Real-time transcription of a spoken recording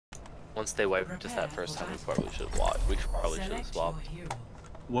Once they wiped us that first time, we probably should have watched. We probably should have swapped.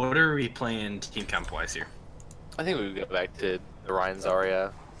 What are we playing team comp wise here? I think we would go back to the Ryan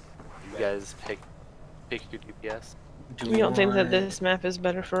Zarya. You guys pick your DPS. You don't think that this map is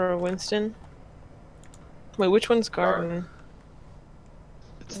better for a Winston? Wait, which one's Garden?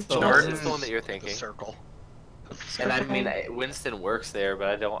 It's It's the one that you're thinking. The circle. And I mean, Winston works there, but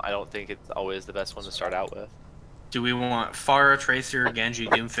I don't think it's always the best one to start out with. Do we want Pharah, Tracer, Genji,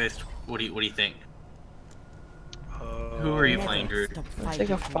 Doomfist? What do you think? Who are you playing, Drew? I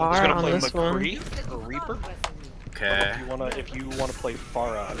think a He's far gonna on play this one. McCree or Reaper. Okay. If you wanna play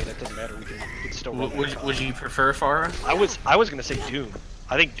Pharah, I mean it doesn't matter. We can still run. Would you prefer Pharah? I was gonna say Doom.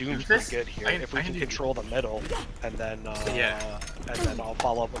 I think Doom's pretty good here. If we I can can control the middle, and then Yeah. and then I'll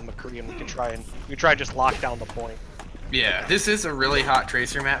follow up with McCree, and we can try and just lock down the point. Yeah, this is a really hot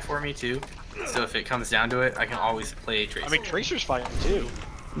Tracer map for me too. So if it comes down to it, I can always play Tracer. I mean Tracer's fine too.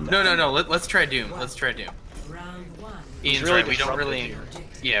 No. Let's try Doom. Let's try Doom. Ian's really right. We don't really.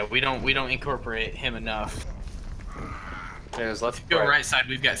 disruptive Yeah, we don't incorporate him enough. There's left. Go right side.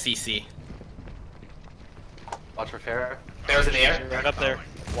 We've got CC. Watch for Farrah. Farrah's in the air. Right up there.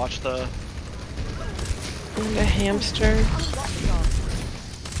 Watch the. And a hamster.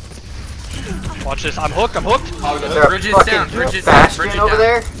 Watch this. I'm hooked. Bridges down. Bridges Bastion over down.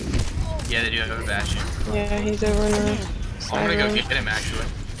 there? Yeah, they do have a Bastion. Yeah, he's over in the I'm side gonna go room. get him actually.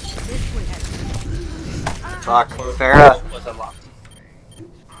 Fuck, Farrah. What's unlocked?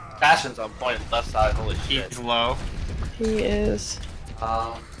 Bastion's on point, left side. Holy shit. He's low. He is.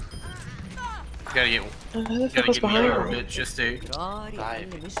 Um, Gotta get. Who the Gotta fuck was give me a little behind him? bit just to.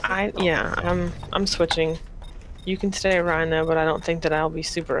 I'm switching. You can stay Ryan though, but I don't think that I'll be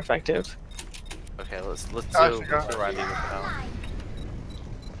super effective. okay, let's do Ryan Eagle for now.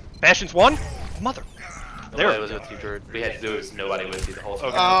 Bastion's one. Mother. There There it was with you, Drew. We had to do it with nobody with you the whole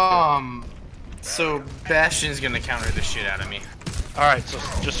time. Okay. So Bastion's gonna counter the shit out of me. All right, so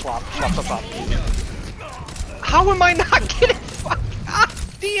just swap stuff up. How am I not getting? God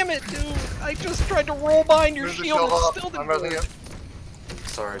damn it, dude! I just tried to roll behind your shield and still didn't work.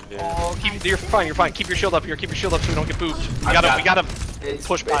 Sorry, dude. Oh, you're fine. Keep your shield up here. Keep your shield up so we don't get booped. We gotta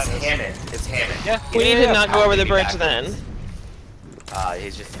push by this. It's Hammond. Yeah. We need to not go over the bridge backwards. then.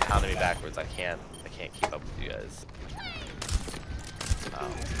 He's just pounding me backwards. I can't keep up with you guys.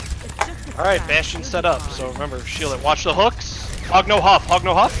 All right, Bastion set up. So remember, shield it. Watch the hooks. Hog no huff.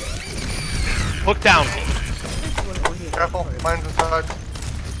 Hook down. Careful, mine's inside.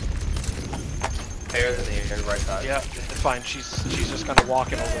 Farrah's in the air, right side. Yeah, it's fine. She's just kind of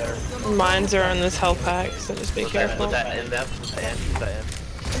walking over there. Mines are in this health pack, so just be careful. Put that in them. Put that in.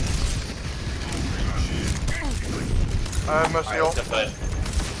 I have mercy ult. Good foot.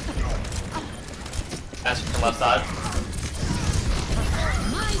 Bastion from left side.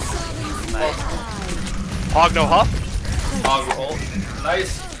 Nice. Hog no huff. Hog ult.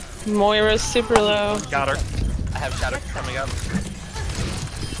 Nice. Moira's super low. Got her. I have Shadow coming up.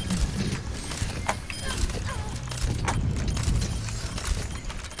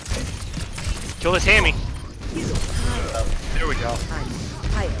 Kill this hammy. There we go.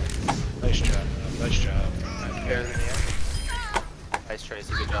 Nice job. Farrah's in the air. Nice,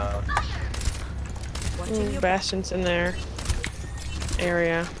 Tracy. Good job. Bastion's in their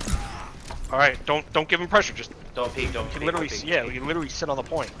area. All right, don't give him pressure. Just Don't peek. Don't we peek. can literally, don't peek. yeah, we can literally sit on the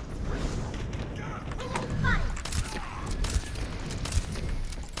point.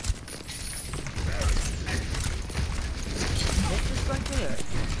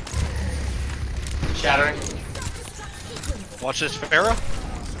 Shattering. Watch this, Farrah.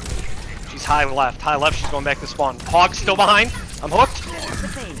 She's high left. She's going back to spawn. Hog's still behind. I'm hooked.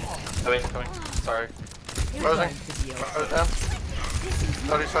 Coming. Sorry. Closing. Close down.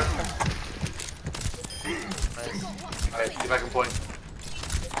 30 seconds. Nice. Alright, get back on point.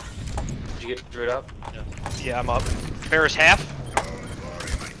 Did you get Druid up? Yeah, I'm up. Farrah's half.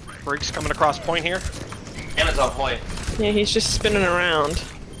 Briggs coming across point here. Hammond's on point. Yeah, he's just spinning around.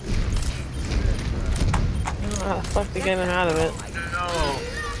 How the fuck to get him out of it?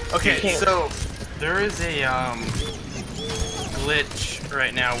 No. Okay, can't- so there is a glitch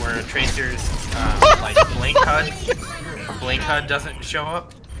right now where Tracer's like blink HUD doesn't show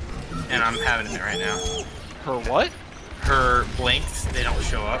up, and I'm having it right now. Her what? Her blinks, they don't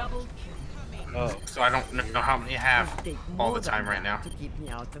show up, Oh. so I don't know how many I have all the time right now.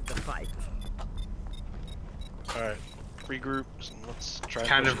 All right. Regroup. And let's try.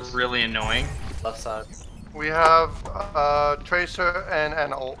 Kind and push of this. really annoying. Left side. We have Tracer and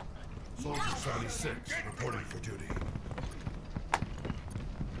an ult. Soldier 76 reporting for duty.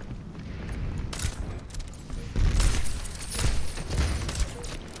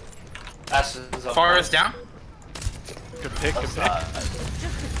 Far is down. Good pick, good pick. Just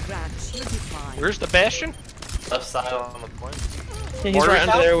a scratch, you'll be fine. Where's the Bastion? Left side on the point. Yeah, he's right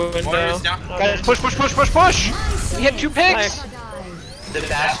under their window. Far is down. Guys, push, push, push, push, push! He had 2 picks! The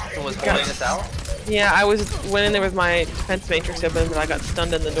Bastion was pulling us out. Yeah, I went in there with my defense matrix open, but I got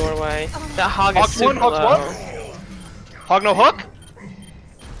stunned in the doorway. That hog is Hog's super one, Hog's low. one. Hog no hook?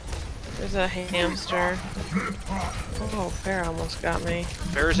 There's a hamster. Oh, bear almost got me.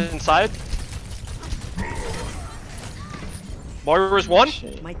 Bear's inside. Moira's one.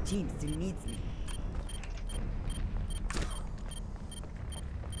 Shit. My team still needs me.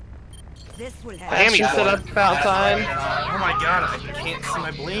 This will help. Hammy She set up outside. Oh my god, I can't see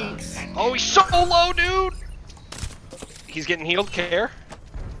my blinks. Oh, he's so low, dude! He's getting healed, care.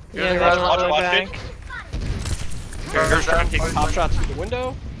 Yeah, Watch, they're watch, all the way watch back. it. Bear's trying to take top shots through the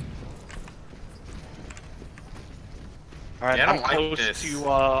window. Alright, Yeah, I I'm don't like close this. to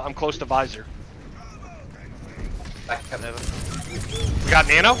I'm close to Visor. Back up, Nova. We got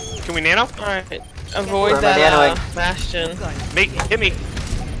Nano? Can we Nano? Alright, avoid Where am I that nanoing? bastion. Hit me.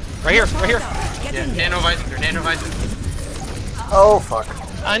 Right here, right here. Yeah, nano visor, nano visor. Oh fuck.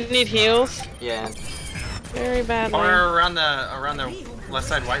 I need heals Yeah. very badly. Or around the left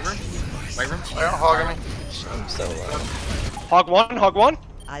side white room. White room. I got hog on me. I'm so low. Hog one, Hog one.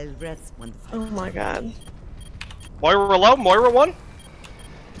 I'll rest when the Oh my god. Moira low, Moira one.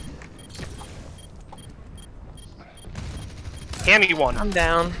 Hammy one. I'm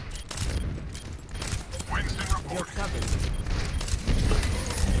down. you're covered.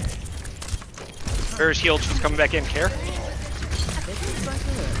 Bear's healed, she's coming back in, care. This is going to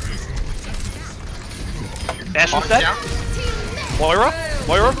hurt. Bastion's Hog's dead. down.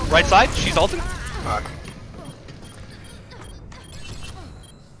 Moira, right side, she's ulting. Fuck.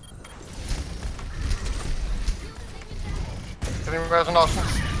 Getting res on Austin.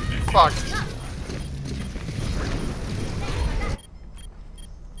 Fuck.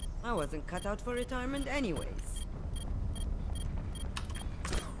 I wasn't cut out for retirement anyways.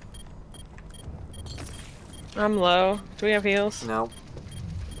 I'm low. Do we have heals? No.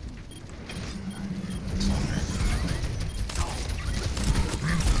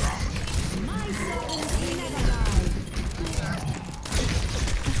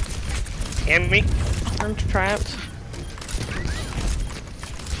 Hand me. I'm trapped.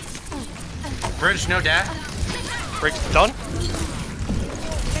 Bridge, no dash. Break's done.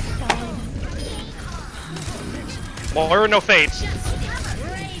 Moira no fades.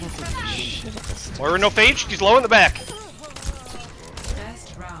 Moira no fades, she's low in the back.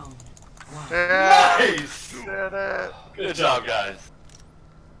 Best round. Yeah. Nice! Did it. Good job, guys.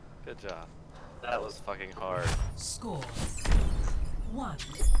 Good job. That was fucking hard. Score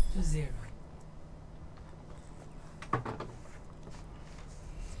 1-0.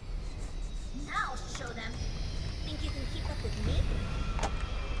 I'll show them. Think you can keep up with me?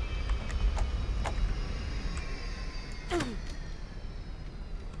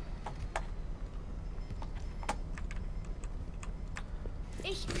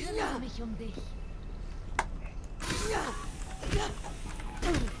 Ich kümmere mich um dich.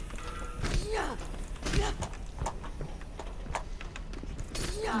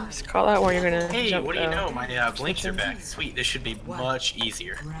 Just call out where you're gonna Hey, jump what do you down. know? My blinks are back. Sweet, this should be much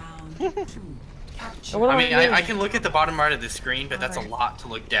easier. Round 2. Capture. What do I mean, do? I can look at the bottom right of the screen, but that's a lot to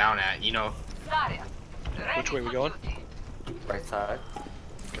look down at, you know. Which way we going? Right side.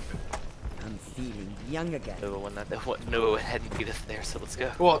 I'm feeling young again. Nova won that. Nova hadn't beat us there, so let's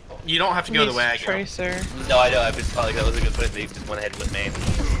go. Well, you don't have to go the way I go. Tracer. No, I know. I just felt like that was a good point. They just went ahead with me.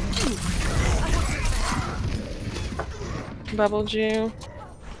 Bubbled you.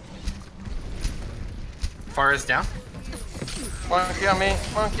 Far is down. Monkey on me.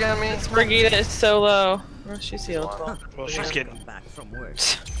 Monkey on me. Brigitte is so low. Oh, she's healed. Well, she's getting. Come back from work.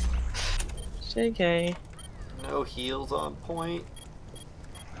 JK. No heals on point.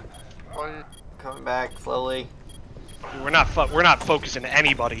 What? Coming back slowly. We're not focusing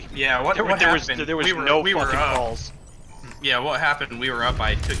anity. Yeah, what There was happened? there was we were, no we were fucking up. calls. Yeah, what happened? We were up.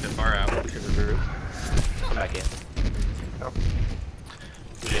 I took the far out. Come back in. Yep.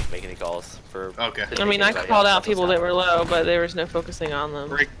 We didn't make any calls for. Okay. I mean, I called out people that were low, but there was no focusing on them.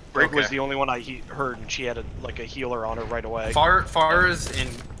 Break was Okay. the only one I heard, and she had a healer on her right away. Far is in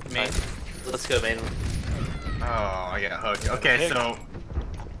main. Let's go, man. Oh, I got hooked. Okay, so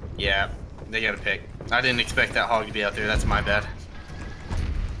yeah, they got a pick. I didn't expect that hog to be out there. That's my bad.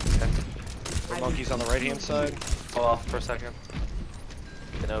 The monkey's on the right hand side. Pull off for a second.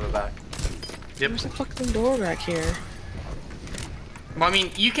 Get Nova back. Yep. There's a fucking door back here. Well, I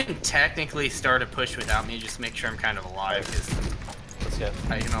mean, you can technically start a push without me. Just make sure I'm kind of alive. 'Cause go.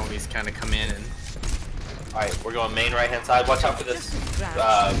 I can always kind of come in and. Alright, we're going main right hand side. Watch out for this.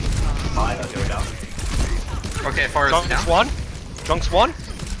 Mine, I'll go down. Okay, far as Junk's down. one. Junk's one.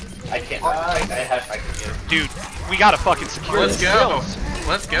 I can't. I can get him. Dude, we gotta fucking secure Let's this. go.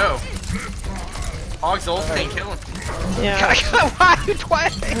 Let's go. Hog's ult ain't killing. Yeah. Why are you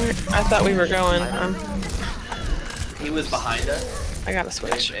twice? I thought we were going. He was behind us. I gotta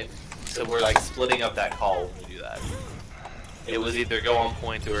switch. So we're like splitting up that call when we do that. It was either go on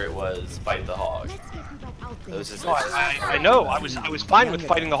point or it was fight the hog. It was just, I know. I was fine with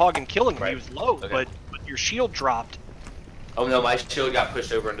fighting the hog and killing him. He was low, Okay. but your shield dropped. Oh no, my shield got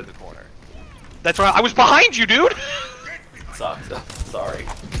pushed over into the corner. That's right. I was behind you, dude. Sucks. Sorry.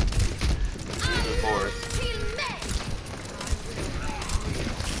 Move forward.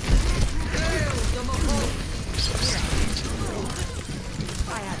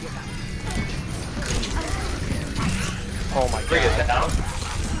 Oh my Bring it god. down.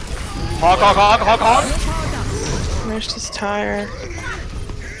 Hog. Where's this tire?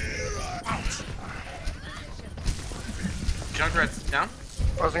 Junkrat's down.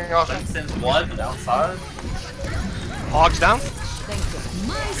 Closing off. Winston's one outside. Hog's down.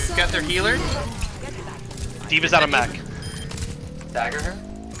 Got their healer. D.Va's out of mech. Dagger her.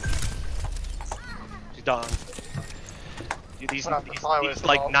 She's done. Dude, these We'll have to fly with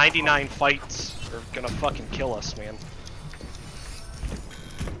like all. 99 fights are gonna fucking kill us, man.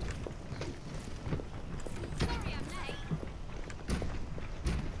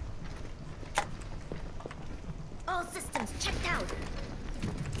 All systems checked out.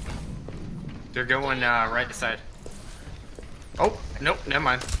 They're going right side. Oh, nope, never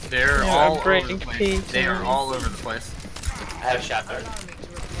mind. They're Yeah, all over break the place. peak They are and- all over the place. I have shatter.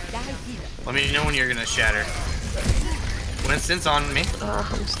 Let me know when you're gonna shatter. Winston's on me.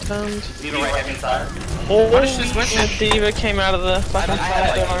 I'm stunned. D.Va right hand side. Punish this The Winston. D.Va came out of the fucking I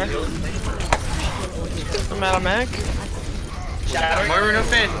side have door. like heals. I'm out of mech. Shatter. Moira no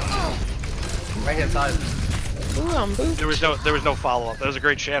fade. Right hand side. Ooh, I'm booped. There was no follow up. That was a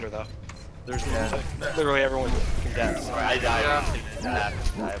great shatter though. There's literally everyone can death. Sorry, I died.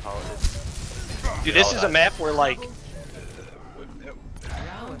 I apologize. Dude, this is a map where like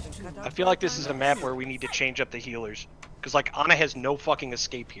I feel like this is a map where we need to change up the healers. Cause like Ana has no fucking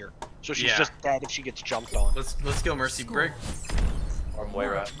escape here. So she's Yeah. just dead if she gets jumped on. Let's go Mercy Brick. Or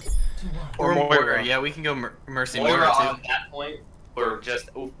Moira. Or Moira. Moira. Yeah, we can go Mercy Moira Moira on too. that point for just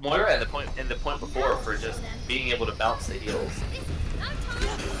Moira at the point before for just being able to bounce the heals.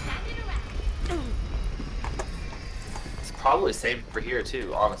 It's probably the same for here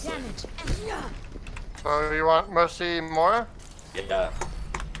too, honestly. So you want Mercy more? Yeah.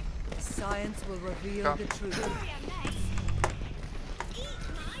 Science will reveal the truth.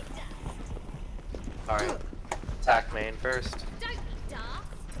 Alright. Attack main first.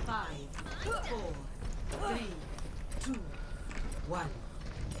 5, 4, 3, 2, 1.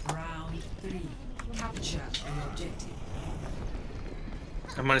 Round 3. Capture the objective.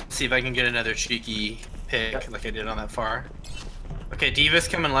 I'm gonna see if I can get another cheeky pick like I did on that far. Okay, D.Va's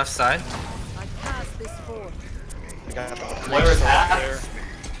coming left side. I pass this forth. I got the Moira's there. half.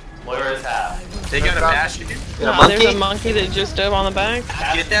 Moira's half. They got a bash. No, there's a monkey that just dove on the back.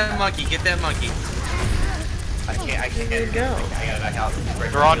 Get that monkey, get that monkey. I can't There get you go. I gotta back out.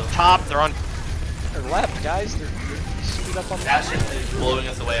 They're on top, they're on their left, guys. They're speed up on the Bastion is blowing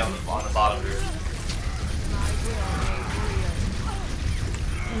us away on the bottom group.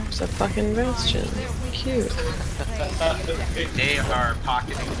 There's a fucking bastion. Cute. They are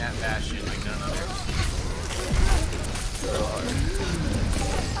pocketing that bastion like none other.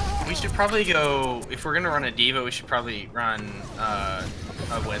 We should probably go, if we're gonna run a D.Va, we should probably run a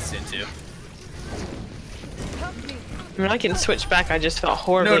Winston too. I mean, I can switch back. I just felt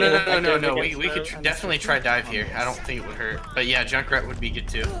horribly No. ineffective We against could them. definitely try dive here. I don't think it would hurt. But yeah, Junkrat would be good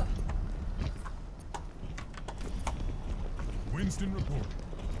too. Winston report.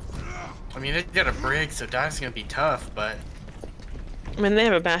 I mean, they got a brig, so dive's gonna be tough, but I mean, they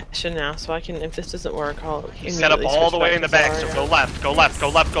have a bastion now, so I can. If this doesn't work, I'll He's set up immediately all switch the way in the back, to so Zarya. go left, go left, go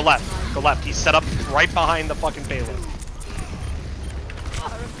left, go left, go left. He's set up right behind the fucking payload.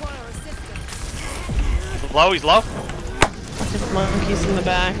 Low, he's low. Monkeys in the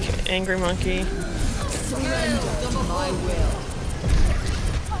back. Angry monkey.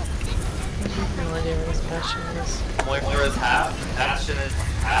 No idea where this bastion is. Moira's half. Bastion is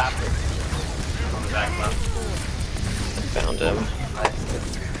half. On the back left. Found him.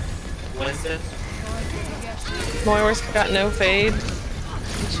 Winston. Moira's got no fade.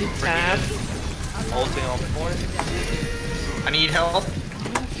 She tapped. Ulting on the point. I need help.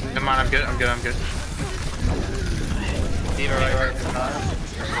 Come on, I'm good. D.Va right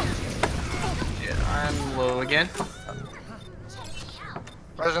side. Yeah, I'm low again.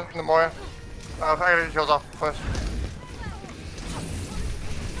 Present in the Moira. I gotta get heals off first.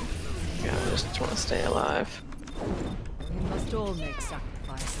 Yeah, I just want to stay alive. We must all make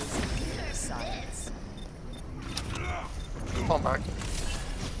sacrifices. Silence. Come on back.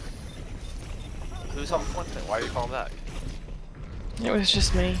 Who's on point then? Why are you calling back? It was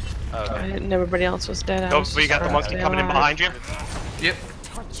just me. Oh, okay. I didn't. Everybody else was dead. I Oh, was we just got the trying to monkey stay coming in alive. behind you. Yep.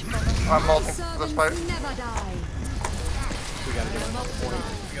 I'm ulting for this fight. Never die. We gotta get him on the point.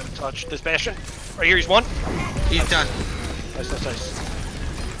 We gotta touch this Bastion. Right here, he's one. He's done. Nice.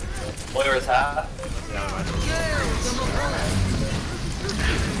 Moira's half.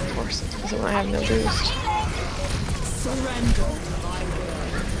 Of course, it doesn't. I have no boost. Surrender. My will.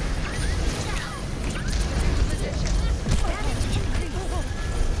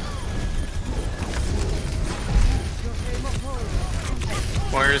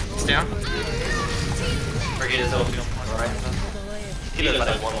 Warriors down. Forget his ulti on point, right? He doesn't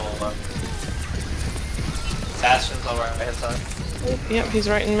have one on left. Bastion's on right hand side. Yep, he's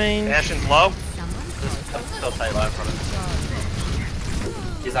right in main. Bastion's low. Still tight line from him.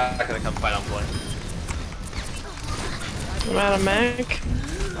 He's not gonna come fight on point. I'm out of mag.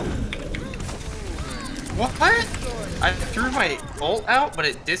 What? I threw my ult out, but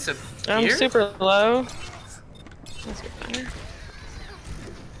it disappeared? I'm super low. Let's get better.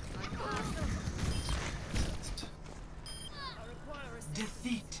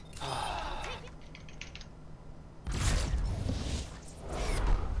 Defeat.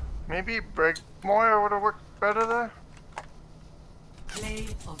 Maybe break Moira would have worked better there. Play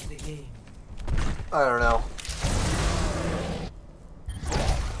of the game. I don't know.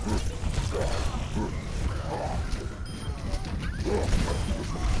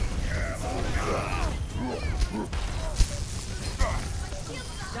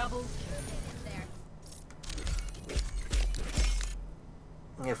 Double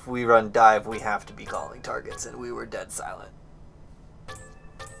If we run dive, we have to be calling targets, and we were dead silent.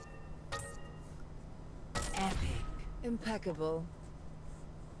 epic. Impeccable.